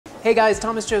Hey guys,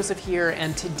 Thomas Joseph here,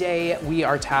 and today we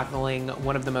are tackling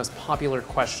one of the most popular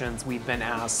questions we've been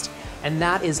asked, and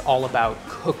that is all about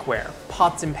cookware,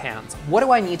 pots and pans. What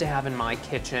do I need to have in my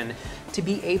kitchen to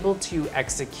be able to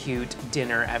execute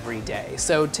dinner every day?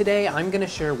 So today I'm gonna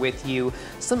share with you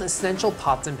some essential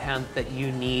pots and pans that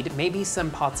you need, maybe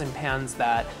some pots and pans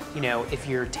that, you know, if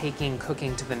you're taking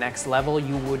cooking to the next level,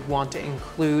 you would want to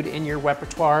include in your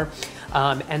repertoire,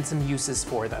 and some uses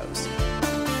for those.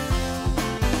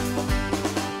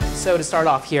 So to start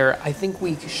off here, I think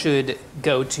we should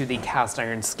go to the cast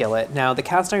iron skillet. Now, the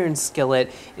cast iron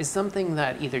skillet is something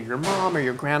that either your mom or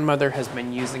your grandmother has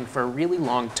been using for a really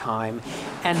long time,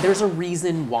 and there's a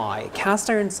reason why. Cast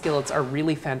iron skillets are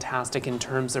really fantastic in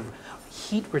terms of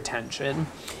heat retention.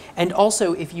 And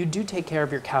also, if you do take care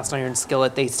of your cast iron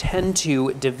skillet, they tend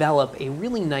to develop a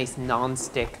really nice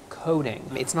non-stick coating.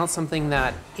 It's not something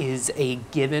that is a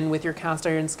given with your cast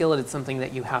iron skillet, it's something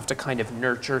that you have to kind of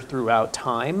nurture throughout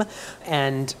time.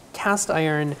 And cast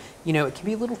iron, you know, it can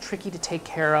be a little tricky to take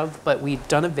care of, but we've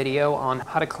done a video on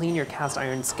how to clean your cast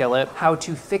iron skillet, how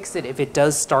to fix it if it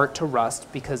does start to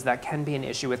rust, because that can be an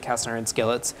issue with cast iron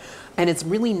skillets. And it's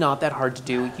really not that hard to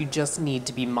do. You just need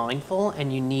to be mindful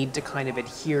and you need to kind of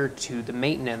adhere to the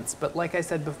maintenance. But like I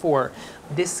said before,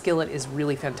 this skillet is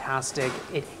really fantastic.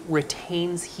 It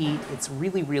retains heat. It's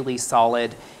really, really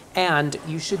solid. And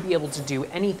you should be able to do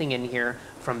anything in here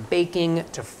from baking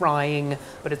to frying,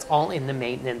 but it's all in the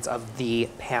maintenance of the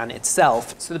pan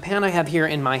itself. So the pan I have here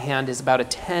in my hand is about a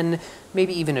 10,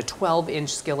 maybe even a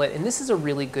 12-inch skillet, and this is a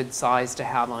really good size to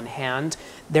have on hand.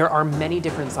 There are many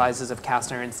different sizes of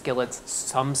cast iron skillets,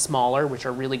 some smaller, which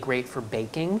are really great for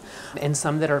baking, and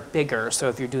some that are bigger. So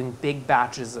if you're doing big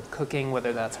batches of cooking,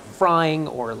 whether that's frying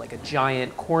or like a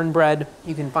giant cornbread,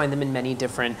 you can find them in many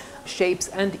different shapes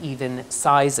and even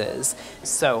sizes.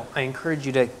 So I encourage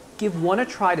you to give one a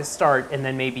try to start, and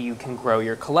then maybe you can grow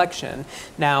your collection.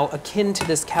 Now, akin to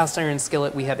this cast iron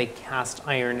skillet, we have a cast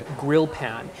iron grill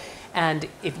pan. And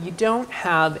if you don't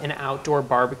have an outdoor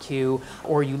barbecue,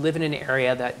 or you live in an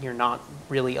area that you're not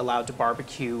really allowed to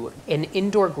barbecue, an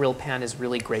indoor grill pan is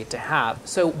really great to have.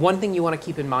 So one thing you want to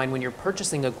keep in mind when you're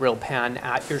purchasing a grill pan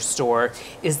at your store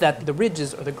is that the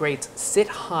ridges or the grates sit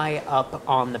high up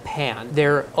on the pan.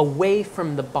 They're away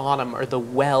from the bottom or the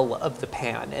well of the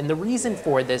pan. And the reason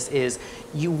for this is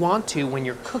you want to, when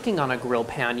you're cooking on a grill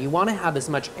pan, you want to have as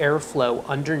much airflow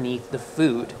underneath the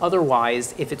food.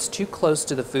 Otherwise, if it's too close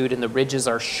to the food and the ridges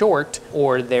are short,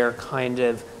 or they're kind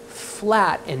of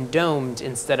flat and domed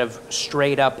instead of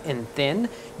straight up and thin,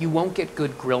 you won't get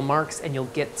good grill marks and you'll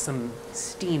get some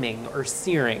steaming or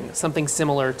searing, something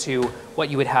similar to what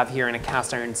you would have here in a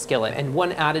cast iron skillet. And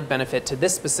one added benefit to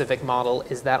this specific model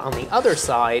is that on the other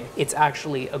side, it's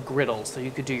actually a griddle. So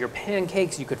you could do your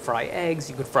pancakes, you could fry eggs,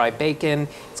 you could fry bacon.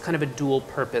 It's kind of a dual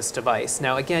purpose device.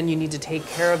 Now again, you need to take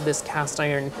care of this cast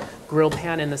iron grill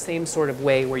pan in the same sort of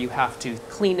way where you have to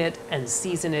clean it and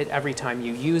season it every time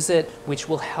you use it, which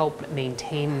will help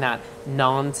maintain that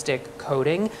non-stick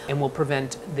coating and will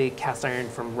prevent the cast iron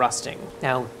from rusting.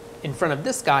 Now, in front of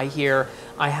this guy here,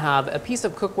 I have a piece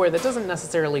of cookware that doesn't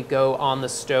necessarily go on the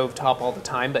stove top all the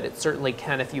time, but it certainly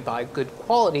can if you buy good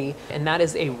quality, and that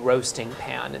is a roasting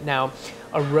pan. Now,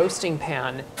 a roasting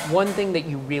pan, one thing that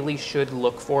you really should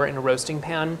look for in a roasting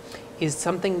pan is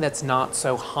something that's not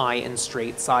so high and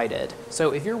straight-sided.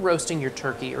 So if you're roasting your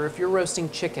turkey, or if you're roasting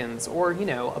chickens, or you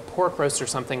know, a pork roast or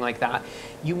something like that,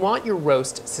 you want your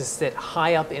roast to sit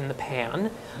high up in the pan.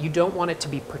 You don't want it to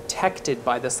be protected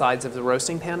by the sides of the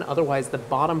roasting pan, otherwise the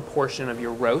bottom portion of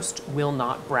your roast will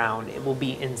not brown. It will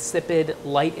be insipid,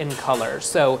 light in color.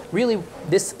 So really,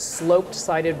 this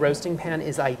sloped-sided roasting pan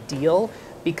is ideal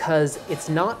because it's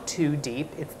not too deep.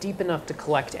 It's deep enough to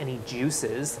collect any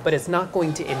juices, but it's not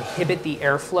going to inhibit the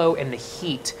airflow and the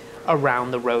heat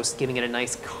around the roast, giving it a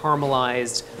nice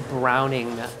caramelized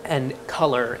browning and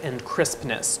color and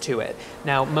crispness to it.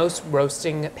 Now, most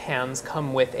roasting pans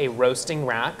come with a roasting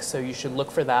rack, so you should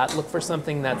look for that. Look for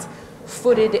something that's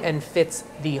footed and fits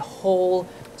the whole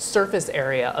surface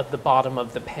area of the bottom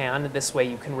of the pan. This way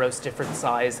you can roast different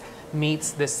size meats.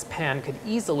 This pan could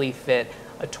easily fit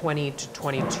a 20 to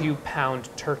 22 pound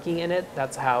turkey in it.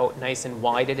 That's how nice and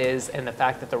wide it is, and the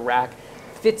fact that the rack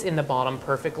fits in the bottom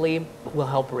perfectly will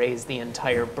help raise the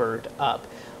entire bird up.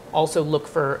 Also look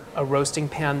for a roasting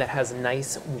pan that has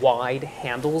nice wide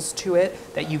handles to it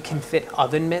that you can fit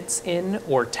oven mitts in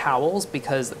or towels,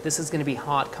 because this is going to be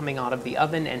hot coming out of the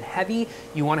oven and heavy.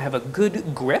 You want to have a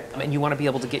good grip and you want to be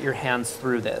able to get your hands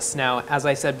through this. Now, as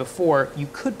I said before, you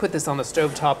could put this on the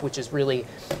stovetop, which is really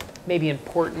maybe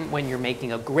important when you're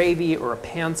making a gravy or a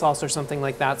pan sauce or something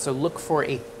like that. So look for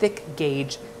a thick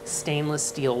gauge stainless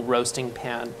steel roasting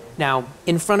pan. Now,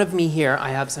 in front of me here, I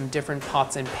have some different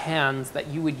pots and pans that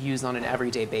you would use on an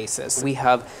everyday basis. We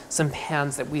have some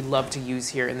pans that we love to use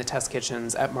here in the test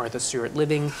kitchens at Martha Stewart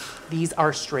Living. These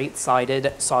are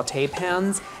straight-sided saute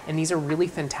pans, and these are really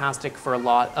fantastic for a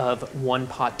lot of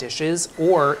one-pot dishes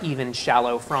or even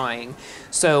shallow frying.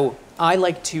 So I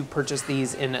like to purchase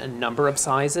these in a number of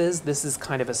sizes. This is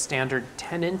kind of a standard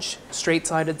 10-inch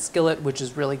straight-sided skillet, which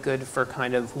is really good for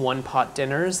kind of one-pot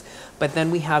dinners. But then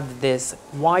we have this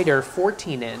wider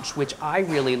 14-inch, which I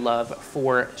really love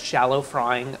for shallow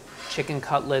frying chicken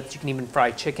cutlets. You can even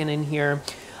fry chicken in here.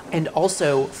 And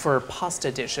also for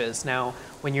pasta dishes. Now,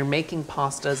 when you're making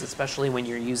pastas, especially when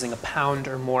you're using a pound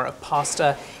or more of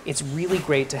pasta, it's really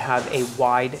great to have a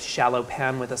wide, shallow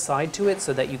pan with a side to it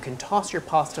so that you can toss your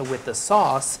pasta with the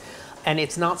sauce and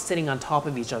it's not sitting on top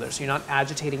of each other. So you're not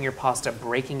agitating your pasta,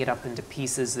 breaking it up into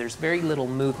pieces. There's very little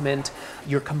movement.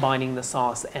 You're combining the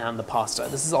sauce and the pasta.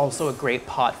 This is also a great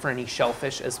pot for any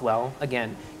shellfish as well.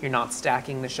 Again, you're not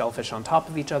stacking the shellfish on top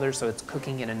of each other, so it's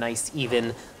cooking in a nice,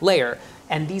 even layer.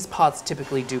 And these pots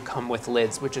typically do come with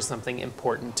lids, which is something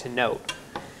important to note.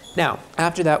 Now,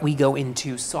 after that, we go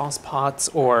into sauce pots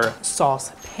or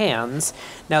sauce pans.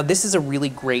 Now, this is a really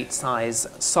great size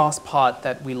sauce pot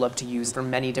that we love to use for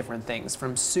many different things,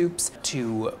 from soups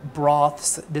to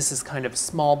broths. This is kind of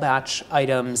small batch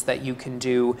items that you can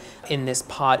do in this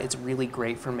pot. It's really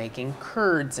great for making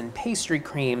curds and pastry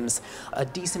creams, a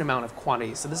decent amount of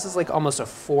quantity. So this is like almost a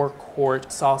 4-quart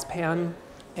saucepan,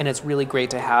 and it's really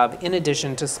great to have in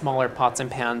addition to smaller pots and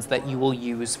pans that you will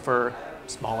use for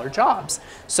smaller jobs.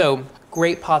 So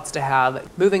great pots to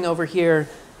have. Moving over here,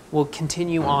 we'll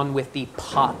continue on with the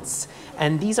pots.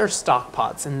 And these are stock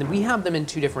pots, and we have them in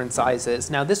 2 different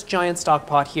sizes. Now, this giant stock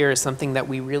pot here is something that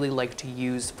we really like to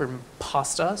use for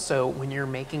pasta. So when you're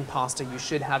making pasta, you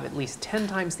should have at least 10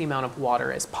 times the amount of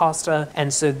water as pasta.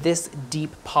 And so this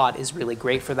deep pot is really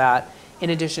great for that. In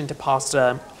addition to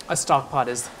pasta, a stock pot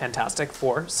is fantastic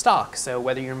for stock. So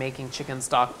whether you're making chicken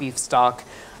stock, beef stock,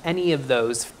 any of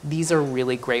those, these are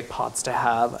really great pots to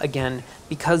have. Again,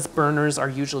 because burners are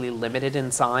usually limited in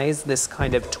size, this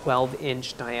kind of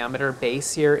 12-inch diameter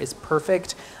base here is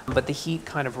perfect, but the heat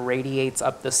kind of radiates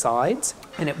up the sides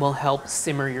and it will help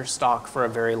simmer your stock for a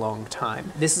very long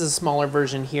time. This is a smaller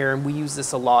version here, and we use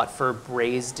this a lot for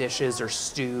braised dishes or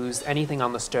stews. Anything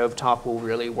on the stovetop will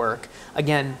really work.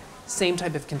 Again, same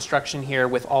type of construction here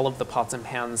with all of the pots and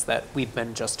pans that we've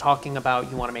been just talking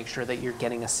about. You want to make sure that you're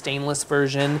getting a stainless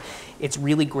version. It's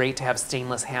really great to have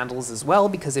stainless handles as well,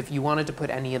 because if you wanted to put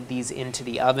any of these into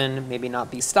the oven, maybe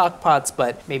not these stock pots,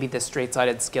 but maybe the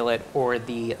straight-sided skillet or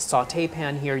the saute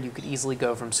pan here, you could easily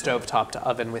go from stovetop to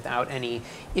oven without any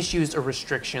issues or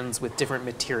restrictions with different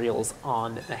materials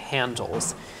on the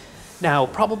handles. Now,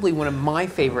 probably one of my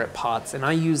favorite pots, and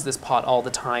I use this pot all the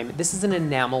time, this is an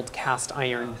enameled cast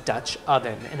iron Dutch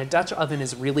oven. And a Dutch oven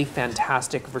is really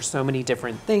fantastic for so many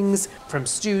different things, from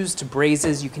stews to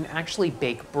braises. You can actually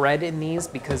bake bread in these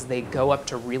because they go up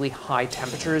to really high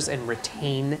temperatures and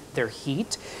retain their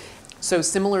heat. So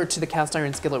similar to the cast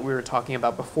iron skillet we were talking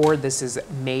about before, this is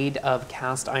made of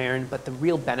cast iron, but the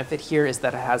real benefit here is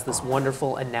that it has this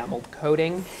wonderful enameled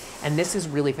coating. And this is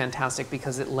really fantastic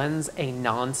because it lends a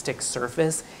non-stick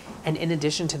surface. And in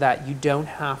addition to that, you don't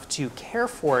have to care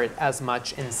for it as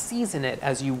much and season it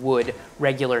as you would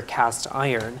regular cast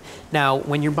iron. Now,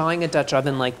 when you're buying a Dutch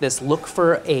oven like this, look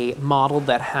for a model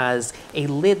that has a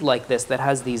lid like this that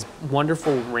has these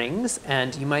wonderful rings.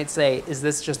 And you might say, is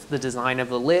this just the design of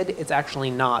the lid? It's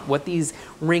actually not. What these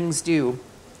rings do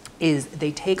is they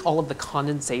take all of the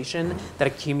condensation that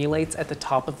accumulates at the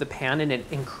top of the pan and it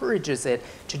encourages it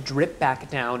to drip back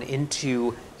down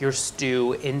into your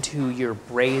stew, into your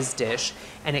braised dish,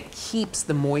 and it keeps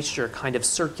the moisture kind of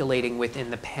circulating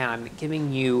within the pan,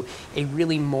 giving you a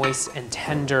really moist and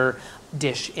tender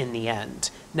dish in the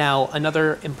end. Now,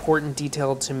 another important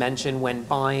detail to mention when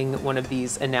buying one of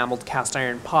these enameled cast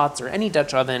iron pots or any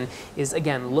Dutch oven is,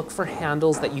 again, look for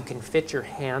handles that you can fit your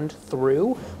hand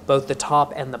through, both the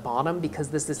top and the bottom, because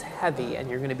this is heavy and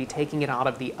you're going to be taking it out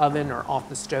of the oven or off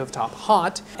the stovetop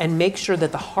hot. And make sure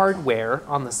that the hardware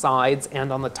on the sides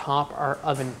and on the top are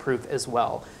oven proof as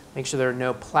well. Make sure there are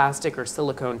no plastic or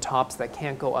silicone tops that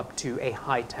can't go up to a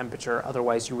high temperature,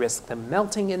 otherwise you risk them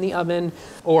melting in the oven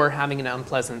or having an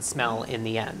unpleasant smell in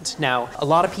the end. Now, a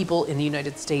lot of people in the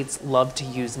United States love to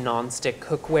use non-stick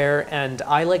cookware, and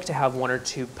I like to have 1 or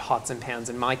 2 pots and pans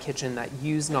in my kitchen that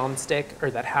use non-stick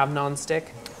or that have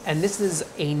non-stick. And this is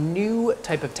a new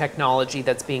type of technology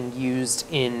that's being used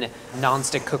in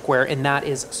nonstick cookware, and that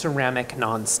is ceramic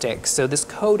nonstick. So this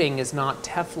coating is not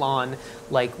Teflon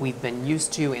like we've been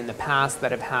used to in the past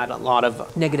that have had a lot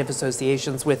of negative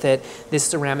associations with it. This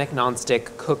ceramic nonstick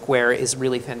cookware is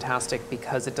really fantastic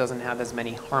because it doesn't have as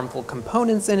many harmful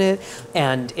components in it,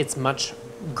 and it's much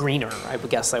greener, I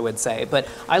guess I would say. But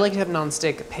I like to have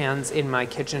nonstick pans in my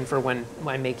kitchen for when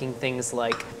I'm making things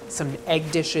like some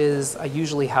egg dishes. I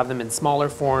usually have them in smaller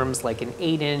forms, like an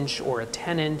 8-inch or a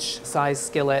 10-inch size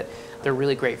skillet. They're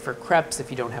really great for crepes if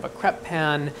you don't have a crepe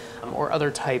pan, or other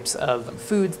types of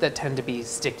foods that tend to be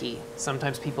sticky.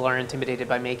 Sometimes people are intimidated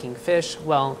by making fish.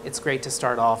 Well, it's great to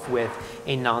start off with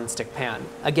a non-stick pan.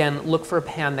 Again, look for a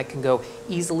pan that can go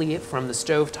easily from the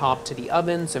stove top to the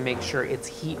oven, so make sure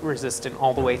it's heat resistant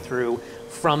all the way through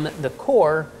from the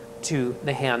core to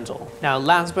the handle. Now,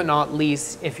 last but not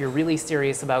least, if you're really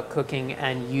serious about cooking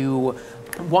and you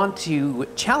want to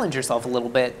challenge yourself a little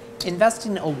bit, invest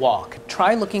in a wok.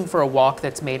 Try looking for a wok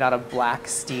that's made out of black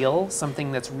steel,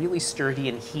 something that's really sturdy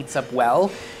and heats up well.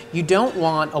 You don't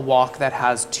want a wok that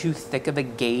has too thick of a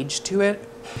gauge to it.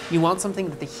 You want something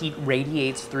that the heat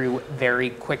radiates through very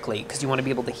quickly, because you want to be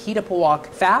able to heat up a wok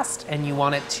fast, and you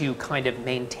want it to kind of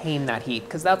maintain that heat,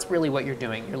 because that's really what you're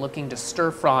doing. You're looking to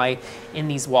stir fry in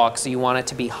these woks, so you want it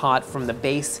to be hot from the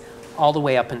base all the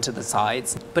way up into the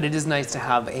sides. But it is nice to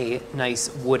have a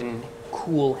nice wooden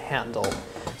cool handle.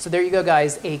 So there you go,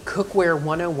 guys, a cookware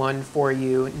 101 for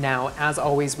you. Now, as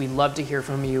always, we love to hear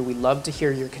from you. We love to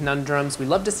hear your conundrums. We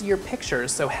love to see your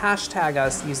pictures. So hashtag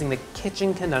us using the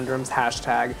Kitchen Conundrums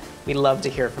hashtag. We love to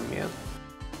hear from you.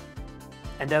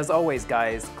 And as always,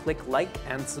 guys, click like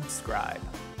and subscribe.